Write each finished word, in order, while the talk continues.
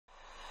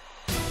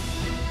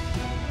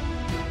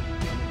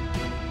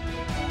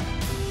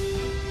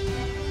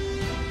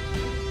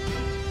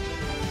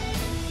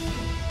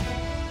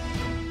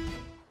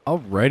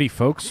Alrighty,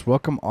 folks,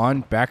 welcome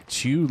on back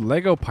to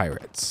Lego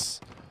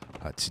Pirates.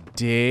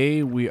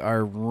 Today we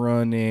are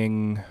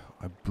running,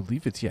 I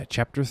believe it's,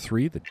 Chapter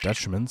 3, The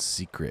Dutchman's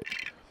Secret.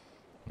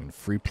 And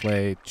free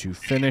play to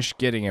finish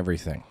getting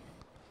everything.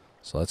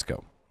 So let's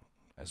go,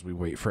 as we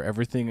wait for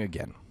everything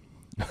again.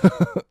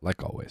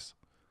 Like always.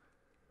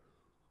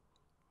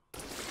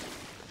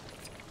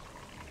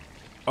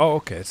 Oh,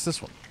 okay, it's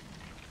this one.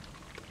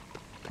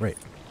 Right.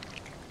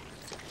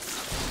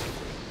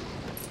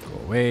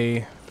 Go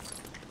away.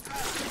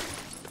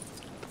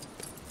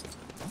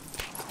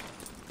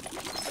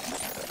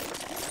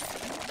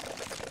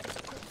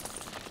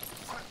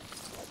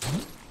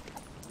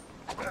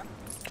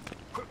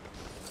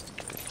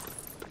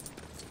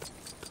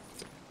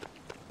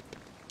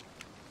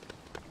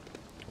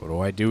 What do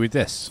I do with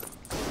this?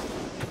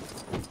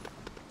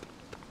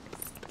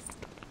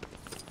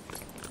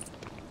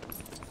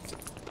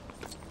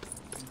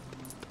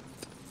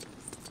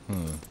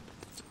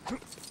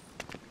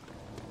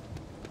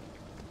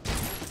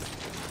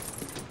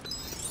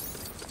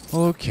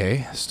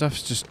 Okay,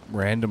 stuff's just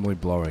randomly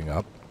blowing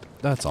up.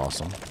 That's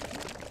awesome.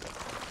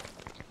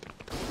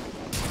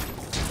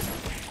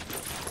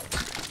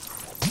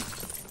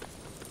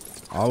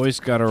 Always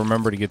gotta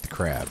remember to get the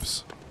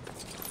crabs.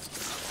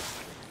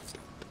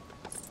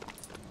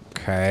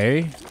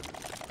 Okay.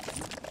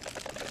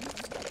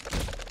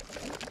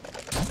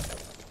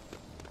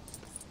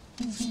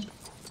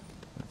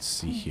 Let's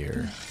see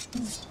here.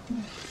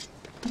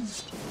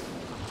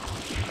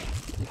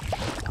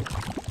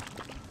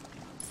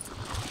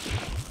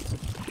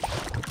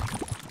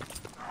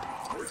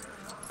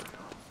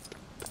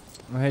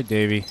 Oh, hey,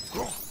 Davy.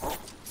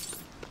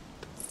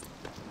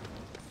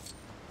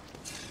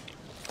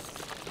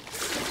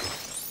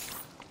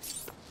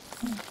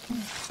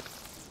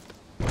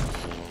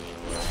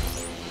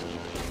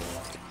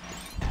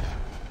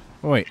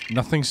 Oh, wait,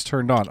 nothing's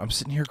turned on. I'm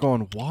sitting here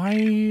going,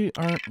 why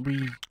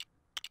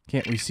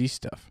can't we see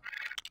stuff?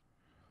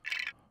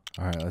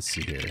 Alright, let's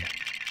see here.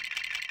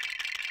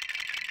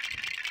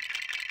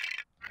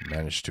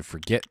 Managed to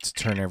forget to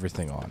turn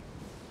everything on.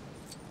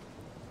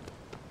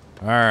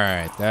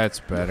 Alright, that's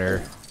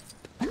better.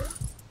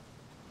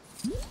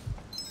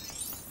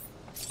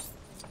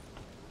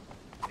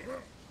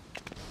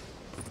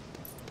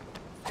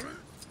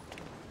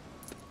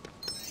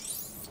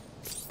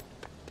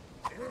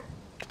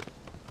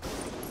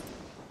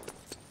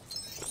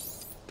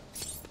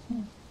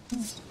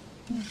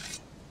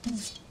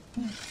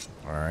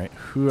 Alright,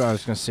 I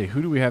was gonna say,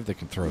 who do we have that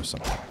can throw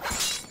something?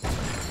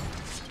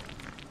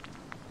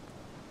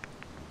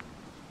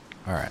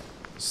 Alright,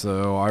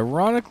 so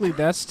ironically,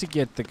 that's to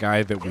get the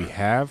guy that we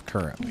have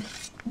currently.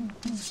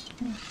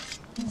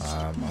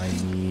 I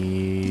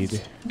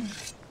need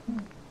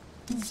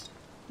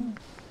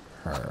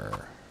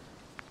her.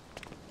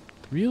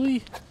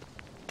 Really?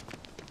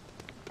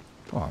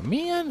 Oh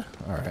man!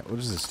 Alright, what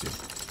does this do?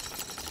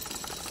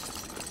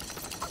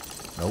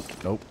 Nope,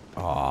 nope.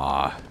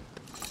 Aww.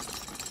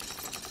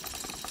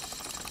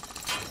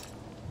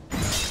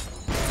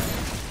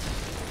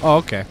 Oh,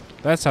 okay.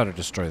 That's how to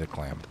destroy the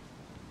clam.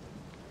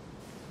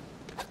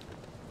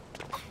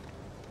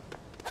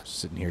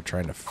 Sitting here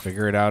trying to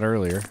figure it out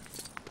earlier.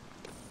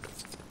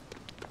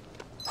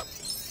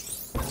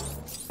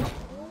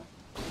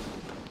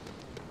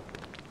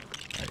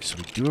 Alright, so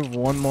we do have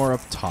one more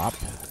up top.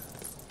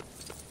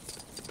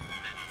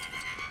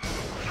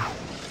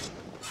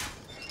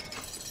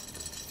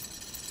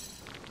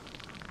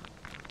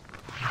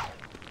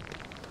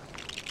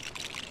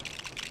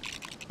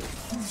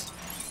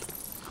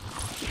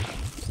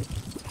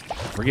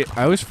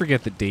 I always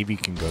forget that Davy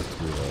can go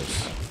through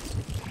those.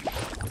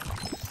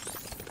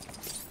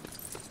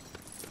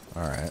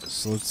 Alright,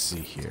 so let's see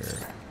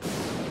here.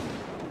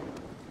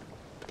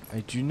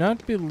 I do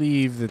not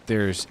believe that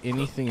there's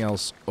anything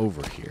else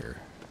over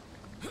here.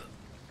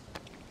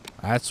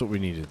 That's what we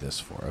needed this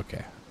for.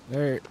 Okay.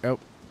 There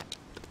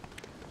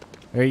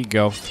you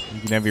go.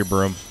 You can have your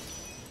broom.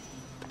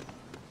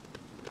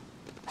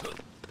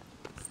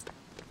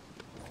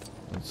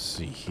 Let's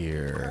see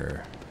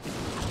here.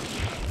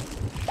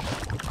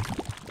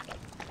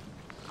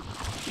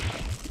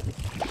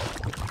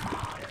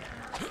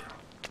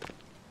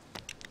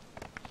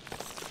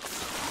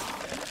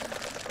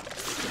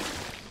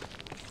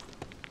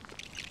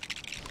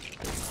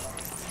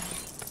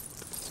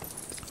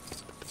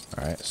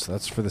 Alright, so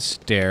that's for the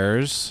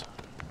stairs.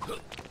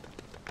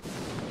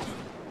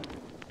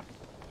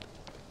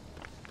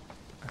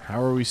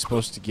 How are we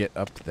supposed to get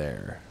up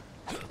there?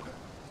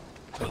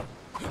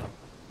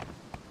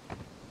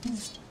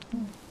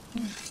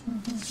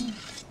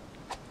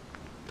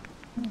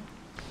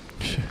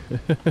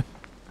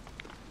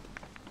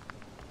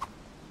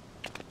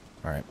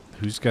 Alright,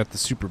 who's got the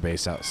super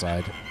base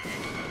outside?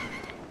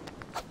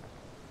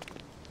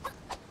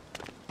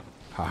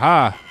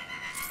 Haha!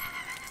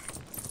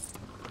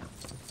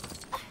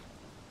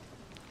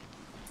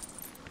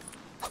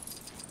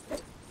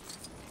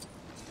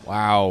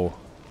 Wow.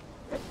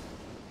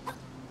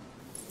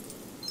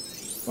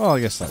 Well, I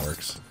guess that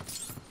works.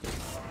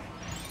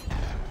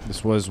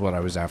 This was what I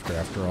was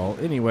after all.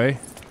 Anyway.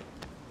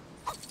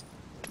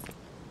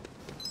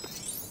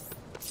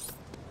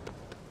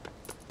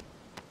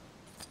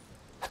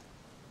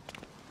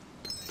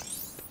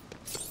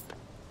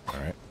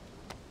 Alright.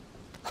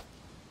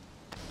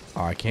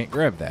 Oh, I can't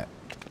grab that.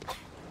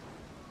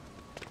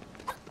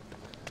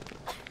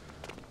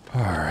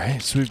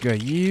 Alright, so we've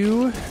got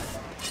you.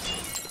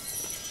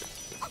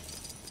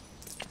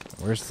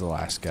 Where's the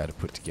last guy to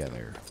put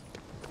together?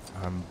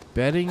 I'm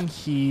betting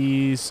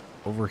he's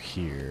over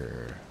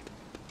here.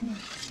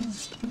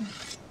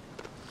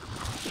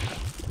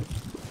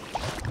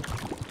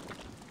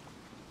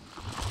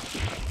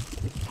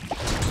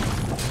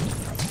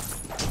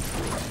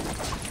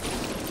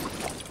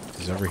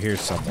 He's over here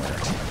somewhere.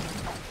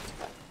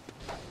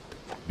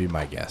 Be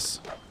my guess.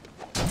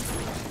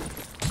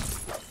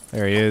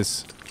 There he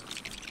is.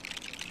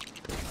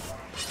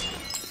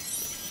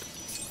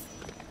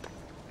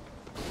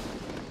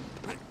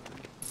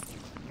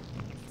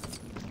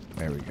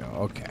 There we go.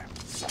 Okay.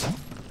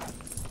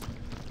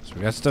 So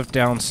we got stuff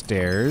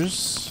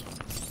downstairs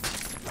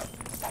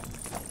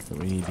that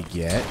we need to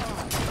get.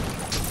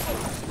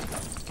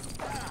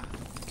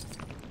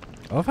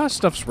 I love how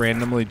stuff's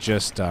randomly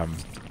just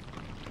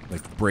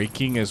like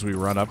breaking as we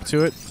run up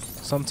to it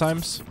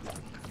sometimes.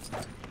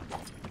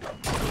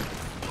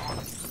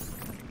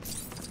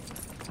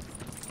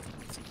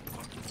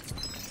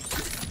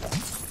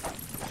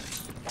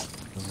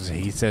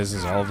 He says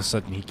is all of a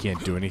sudden he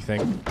can't do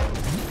anything.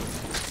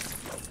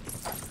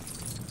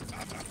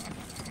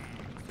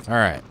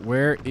 Alright,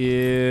 where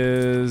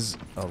is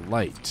a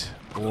light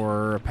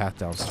or a path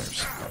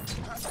downstairs?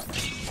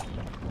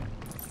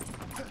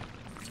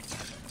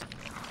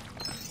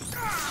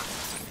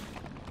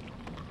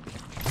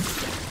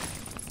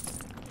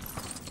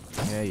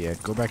 Yeah,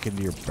 go back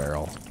into your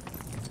barrel.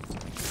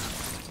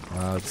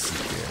 Let's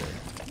see here.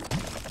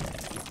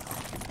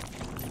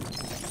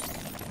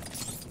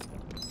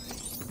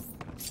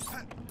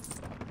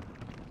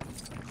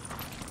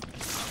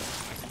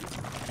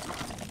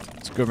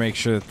 Go make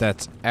sure that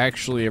that's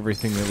actually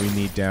everything that we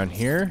need down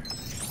here.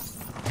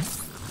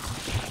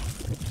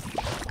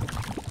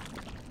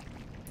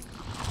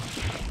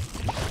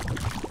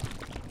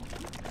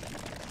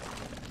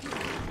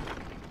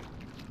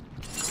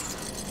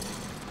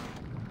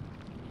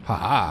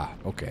 Haha,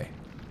 okay.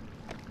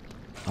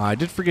 I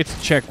did forget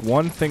to check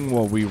one thing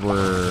while we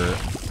were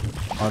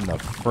on the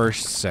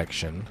first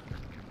section.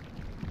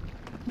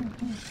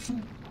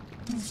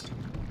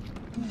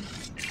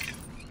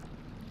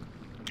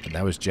 And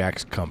that was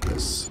Jack's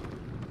compass.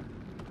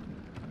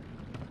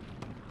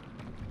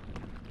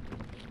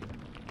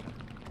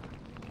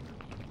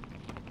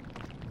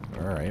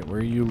 Alright, where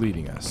are you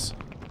leading us?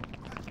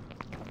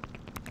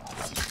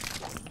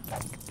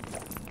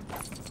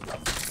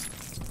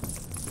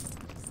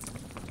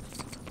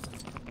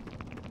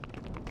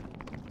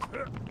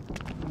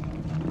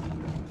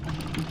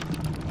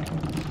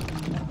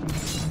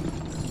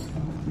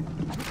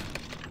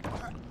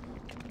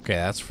 Okay,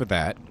 that's for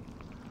that.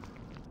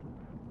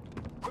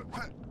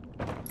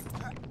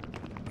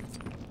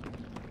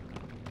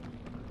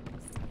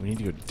 We need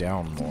to go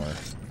down more.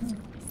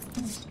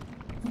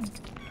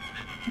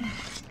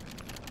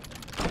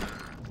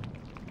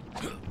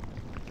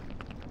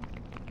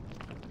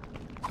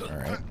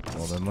 Alright,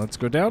 well then let's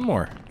go down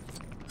more.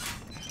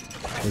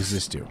 What does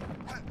this do?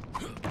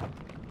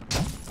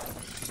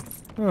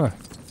 Huh.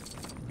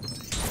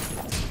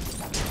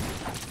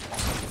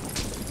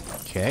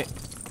 Okay.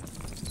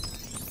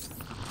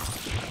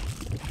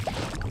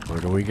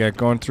 What do we got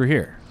going through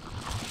here?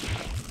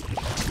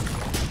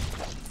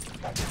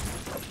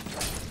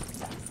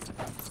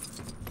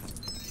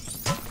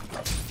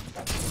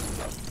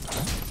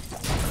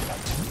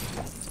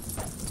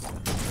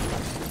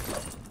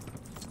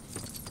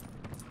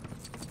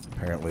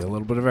 Apparently a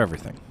little bit of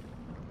everything.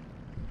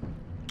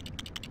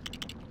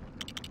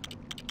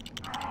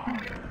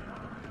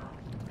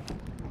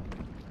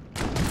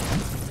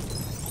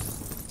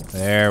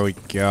 There we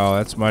go.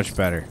 That's much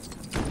better.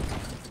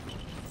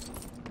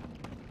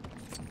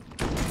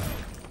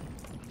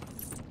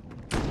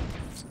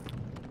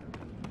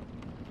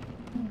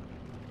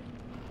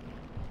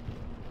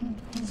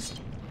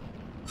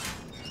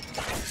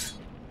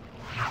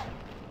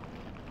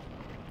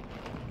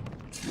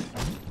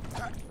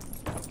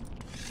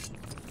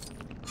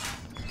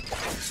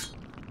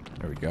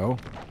 There we go.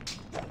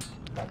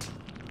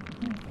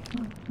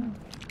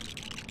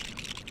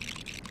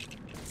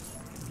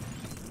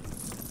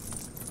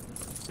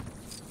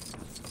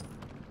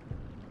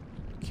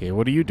 Okay,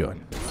 what are you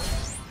doing?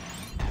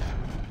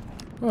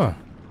 Oh,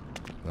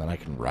 then I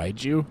can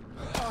ride you?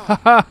 Ha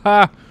ha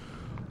ha!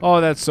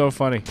 Oh, that's so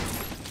funny.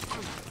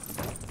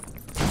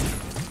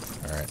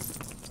 Alright.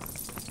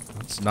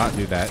 Let's not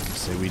do that and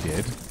say we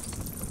did.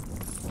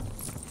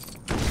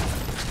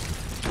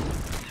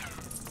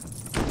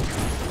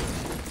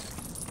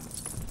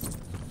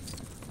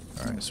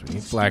 Alright, so we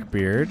need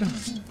Blackbeard.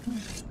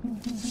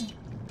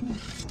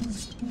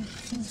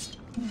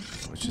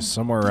 Which is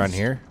somewhere around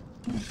here.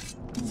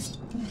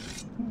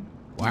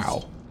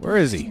 Wow. Where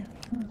is he?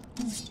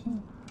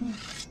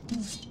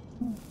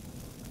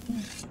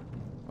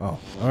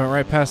 I went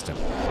right past him.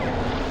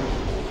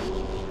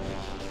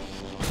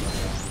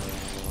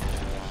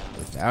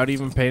 Without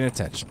even paying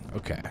attention.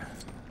 Okay.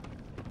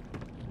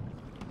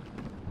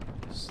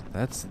 So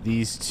that's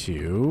these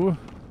two.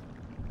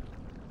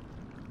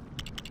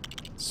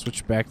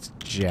 Switch back to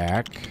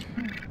Jack.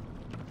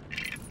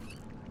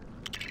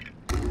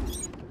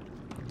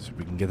 So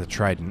we can get the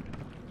trident.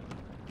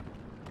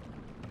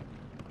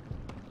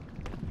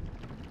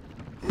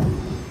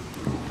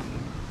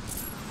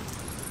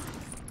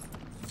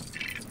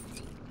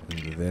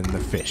 And then the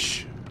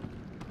fish.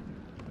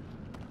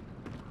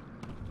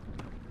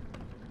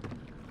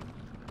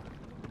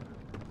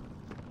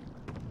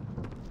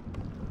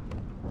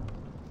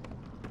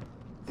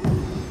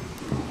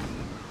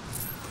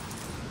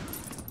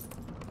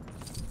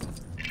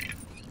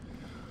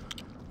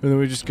 And then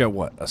we just got,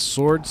 what, a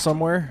sword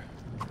somewhere?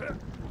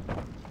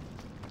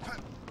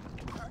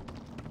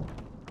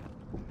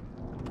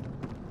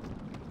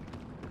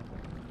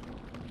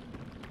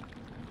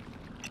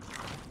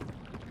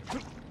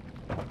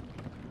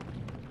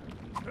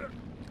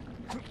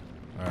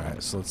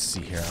 Alright, so let's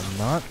see here. I'm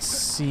not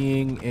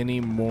seeing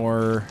any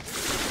more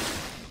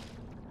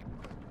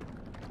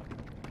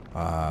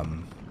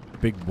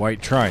big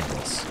white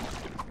triangles.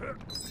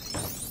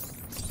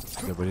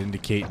 That would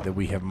indicate that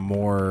we have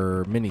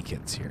more mini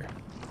kits here.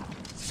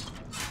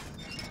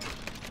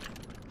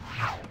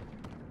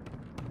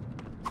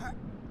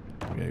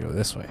 We gotta go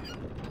this way.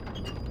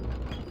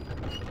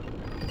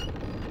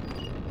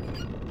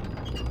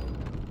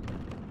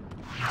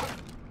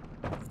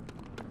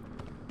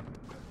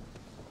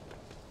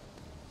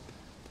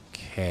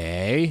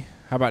 Okay.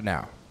 How about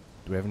now?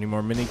 Do we have any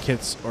more mini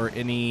kits or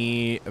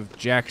any of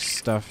Jack's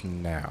stuff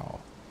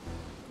now?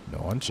 No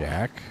on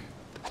Jack.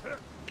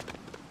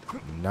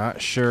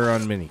 Not sure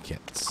on mini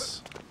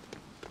kits.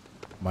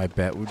 My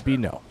bet would be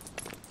no.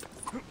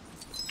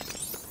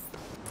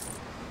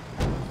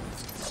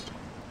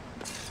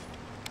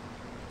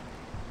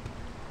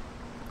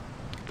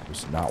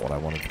 Was not what I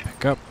wanted to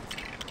pick up.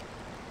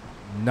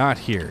 Not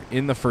here,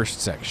 in the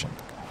first section.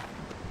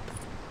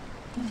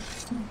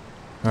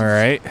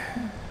 Alright,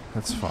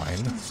 that's fine.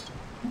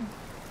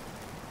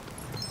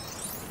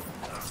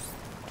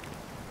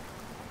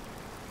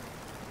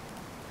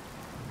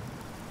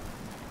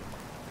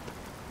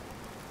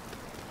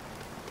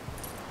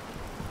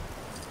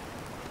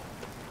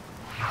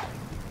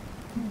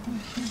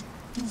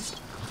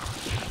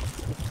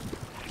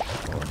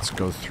 Let's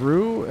go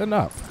through and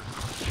up.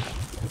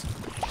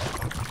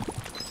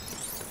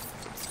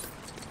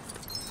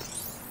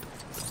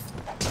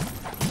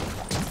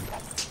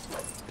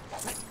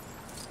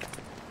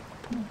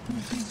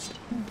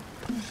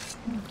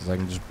 Because I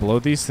can just blow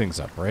these things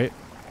up, right?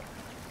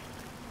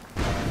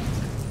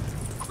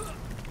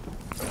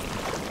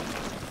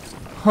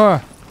 Huh.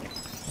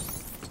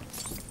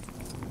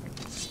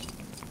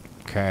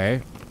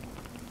 Okay.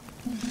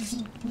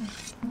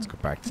 Let's go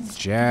back to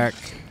Jack.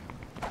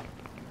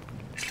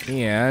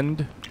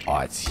 And... oh,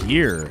 it's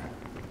here.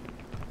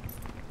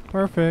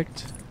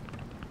 Perfect.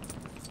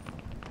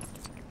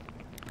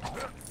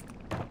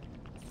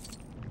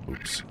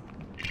 Oops.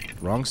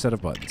 Wrong set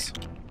of buttons.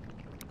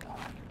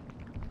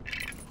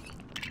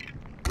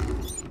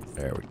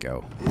 There we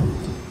go.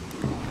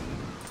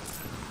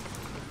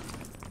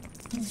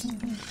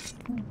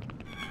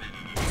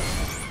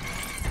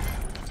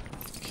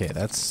 Okay,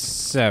 that's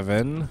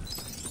 7.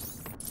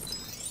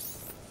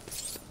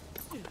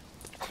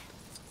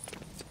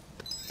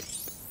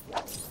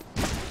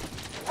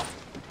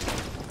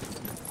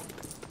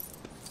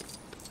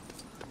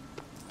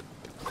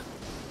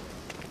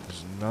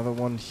 There's another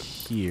one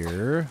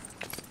here.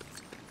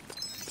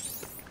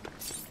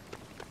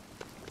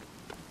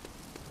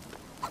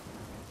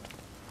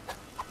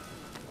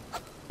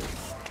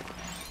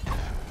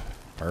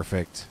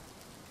 Perfect.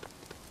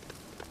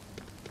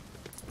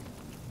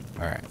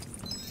 All right.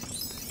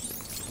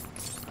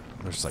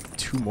 There's like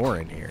 2 more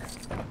in here.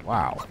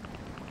 Wow.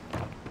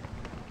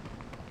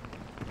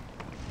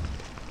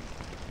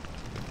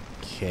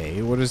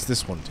 Okay, what does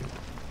this one do?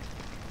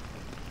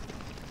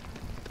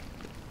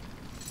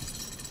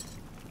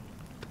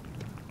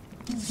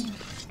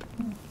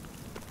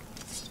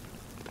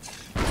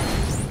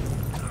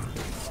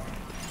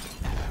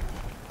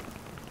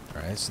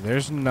 All right, so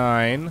there's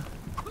 9.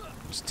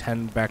 There's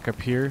 10 back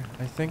up here,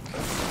 I think.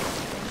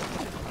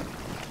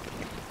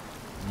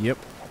 Yep.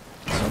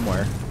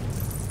 Somewhere.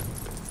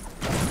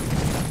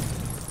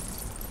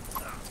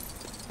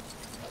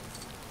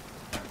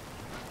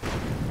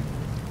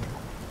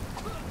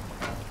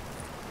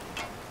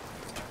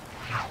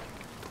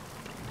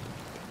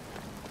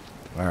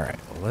 Alright,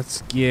 well,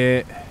 let's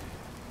get...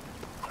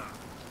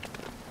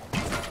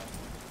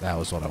 that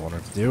was what I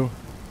wanted to do.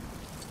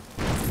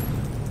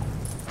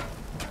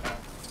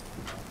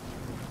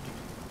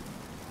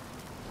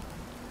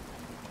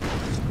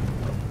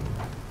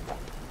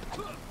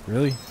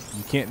 Really?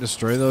 You can't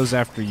destroy those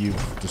after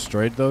you've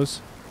destroyed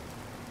those?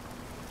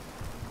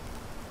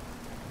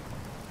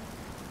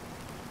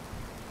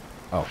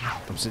 Oh,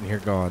 I'm sitting here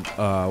going,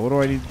 what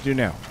do I need to do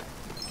now?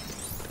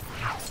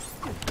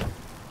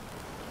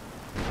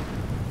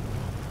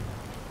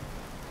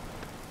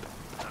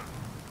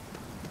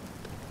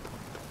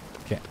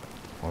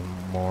 One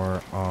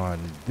more on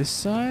this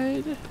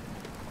side.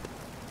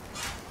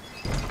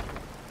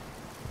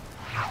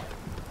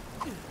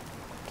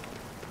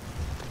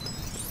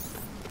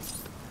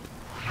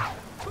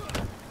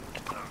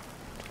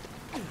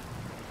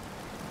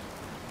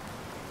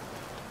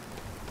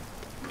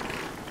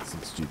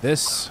 Let's do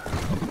this.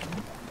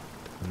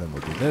 And then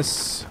we'll do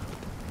this.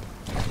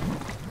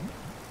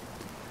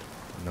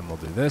 And then we'll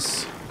do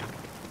this.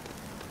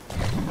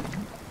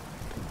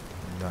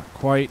 Not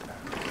quite.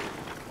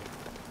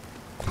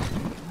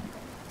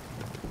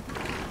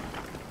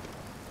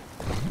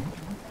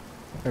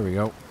 There we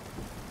go.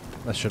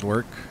 That should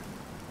work.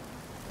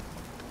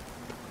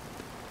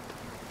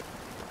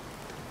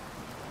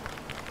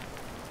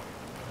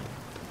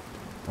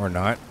 Or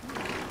not.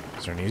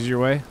 Is there an easier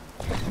way?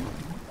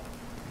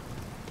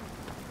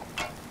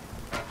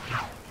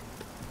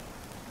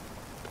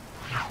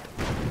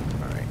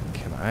 Alright,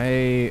 can I...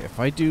 If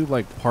I do,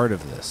 like, part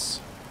of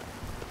this...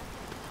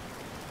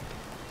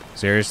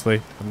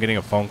 Seriously? I'm getting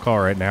a phone call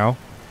right now?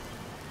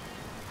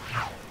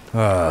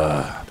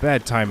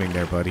 Bad timing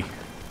there, buddy.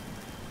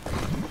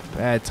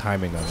 Bad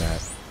timing on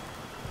that.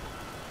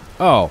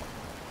 Oh.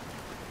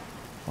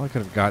 Well, I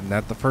could have gotten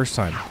that the first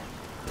time.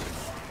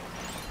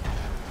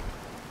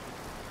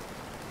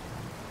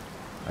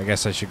 I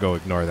guess I should go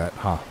ignore that,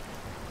 huh?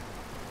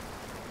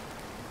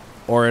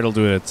 Or it'll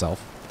do it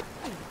itself.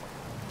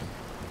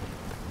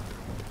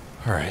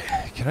 Alright,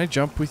 can I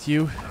jump with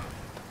you?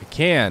 I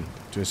can,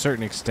 to a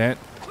certain extent.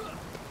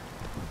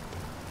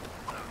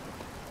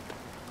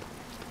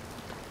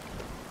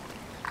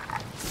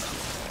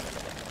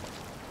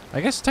 I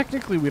guess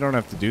technically we don't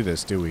have to do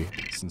this, do we?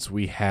 Since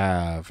we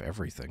have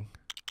everything.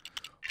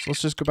 So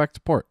let's just go back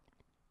to port.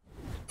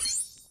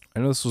 I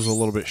know this was a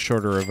little bit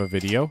shorter of a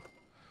video.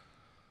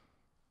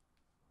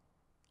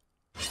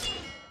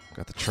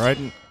 Got the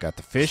trident, got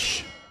the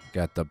fish,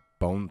 got the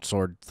bone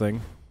sword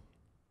thing.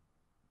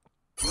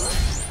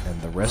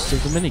 And the rest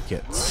of the mini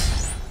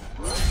kits.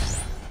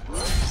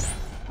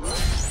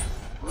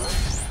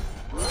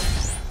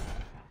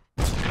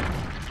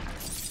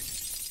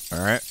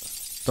 Alright.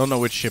 Don't know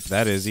which ship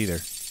that is either.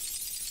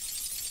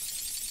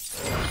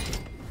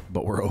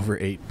 But we're over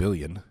 8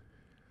 billion.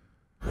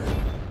 I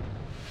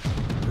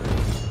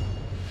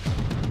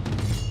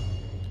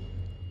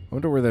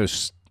wonder where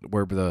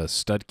the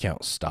stud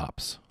count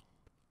stops.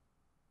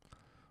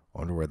 I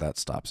wonder where that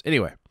stops.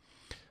 Anyway,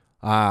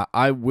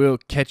 I will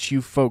catch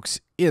you folks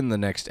in the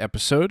next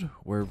episode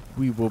where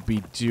we will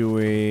be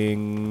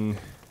doing...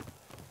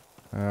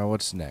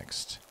 what's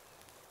next?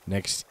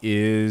 Next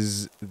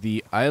is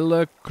the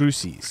Isla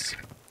Crucis.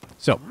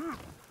 So,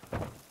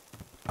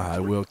 I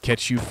will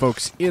catch you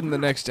folks in the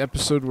next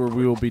episode where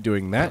we will be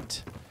doing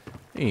that.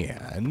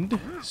 And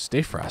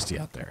stay frosty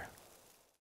out there.